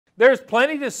There's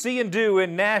plenty to see and do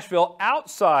in Nashville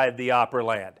outside the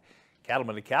Opryland.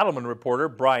 Cattlemen to Cattlemen reporter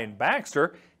Brian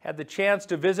Baxter had the chance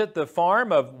to visit the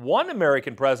farm of one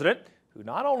American president who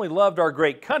not only loved our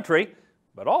great country,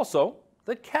 but also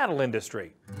the cattle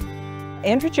industry.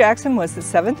 Andrew Jackson was the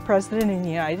 7th president in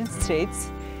the United States.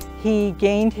 He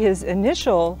gained his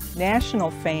initial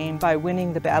national fame by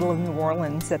winning the Battle of New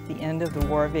Orleans at the end of the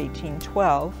War of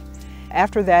 1812.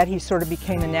 After that, he sort of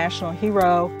became a national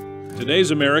hero.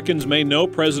 Today's Americans may know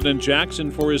President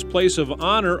Jackson for his place of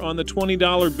honor on the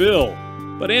 $20 bill.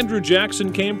 But Andrew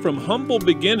Jackson came from humble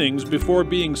beginnings before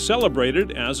being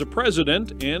celebrated as a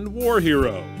president and war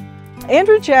hero.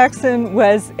 Andrew Jackson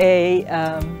was a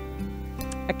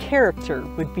character,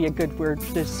 would be a good word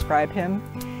to describe him.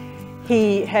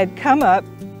 He had come up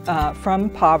from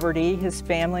poverty. His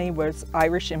family was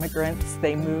Irish immigrants.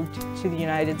 They moved to the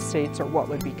United States, or what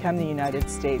would become the United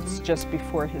States, just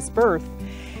before his birth.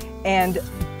 And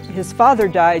his father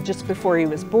died just before he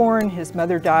was born. His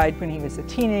mother died when he was a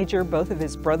teenager. Both of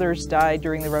his brothers died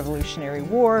during the Revolutionary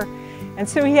War. And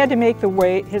so he had to make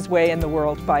his way in the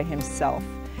world by himself.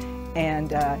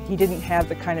 And he didn't have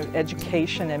the kind of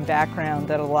education and background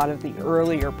that a lot of the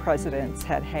earlier presidents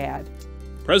had had.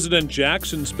 President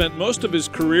Jackson spent most of his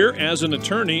career as an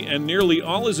attorney and nearly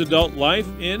all his adult life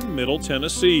in Middle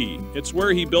Tennessee. It's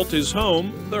where he built his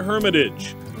home, the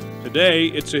Hermitage. Today,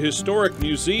 it's a historic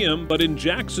museum, but in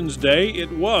Jackson's day,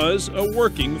 it was a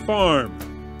working farm.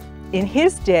 In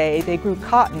his day, they grew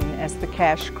cotton as the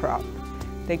cash crop.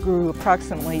 They grew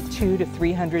approximately 200 to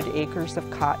 300 acres of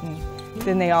cotton.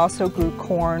 Then they also grew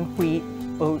corn, wheat,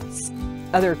 oats,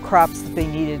 other crops that they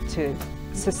needed to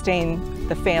sustain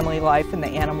the family life and the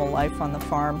animal life on the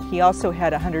farm. He also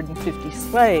had 150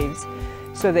 slaves,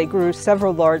 so they grew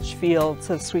several large fields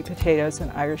of sweet potatoes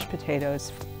and Irish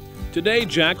potatoes. Today,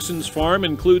 Jackson's farm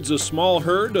includes a small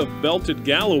herd of belted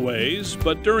Galloways,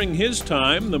 but during his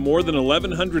time, the more than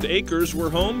 1,100 acres were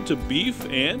home to beef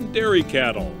and dairy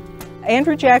cattle.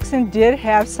 Andrew Jackson did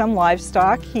have some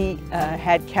livestock. He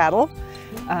had cattle,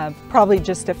 probably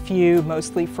just a few,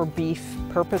 mostly for beef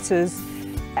purposes.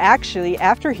 Actually,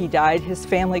 after he died, his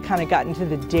family kind of got into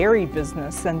the dairy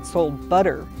business and sold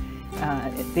butter.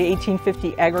 The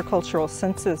 1850 agricultural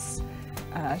census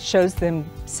shows them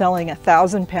selling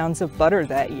 1,000 pounds of butter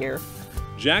that year.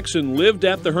 Jackson lived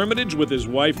at the Hermitage with his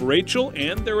wife Rachel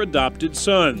and their adopted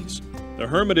sons. The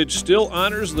Hermitage still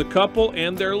honors the couple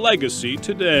and their legacy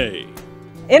today.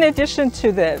 In addition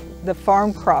to the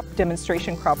farm crop,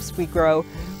 demonstration crops we grow,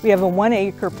 we have a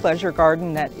 1-acre pleasure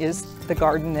garden that is the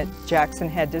garden that Jackson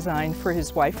had designed for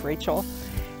his wife Rachel.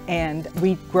 And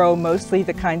we grow mostly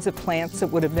the kinds of plants that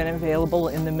would have been available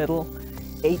in the middle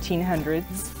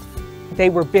 1800s. They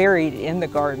were buried in the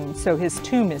garden, so his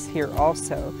tomb is here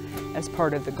also as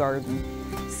part of the garden.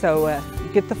 So you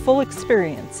get the full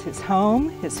experience. His home,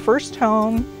 his first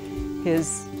home,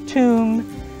 his tomb,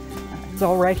 it's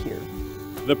all right here.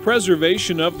 The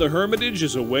preservation of the Hermitage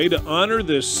is a way to honor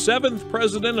this 7th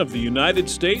president of the United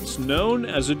States, known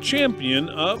as a champion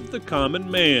of the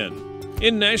common man.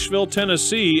 In Nashville,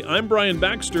 Tennessee, I'm Brian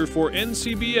Baxter for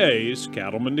NCBA's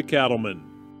Cattlemen to Cattlemen.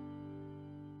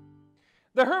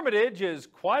 The Hermitage is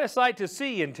quite a sight to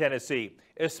see in Tennessee,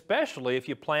 especially if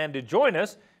you plan to join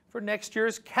us for next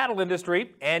year's Cattle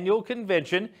Industry Annual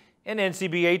Convention and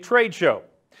NCBA Trade Show.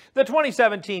 The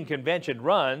 2017 convention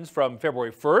runs from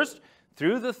February 1st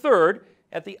through the 3rd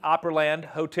at the Opryland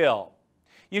Hotel.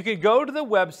 You can go to the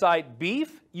website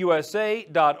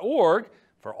beefusa.org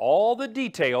for all the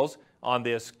details on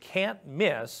this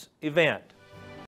can't-miss event.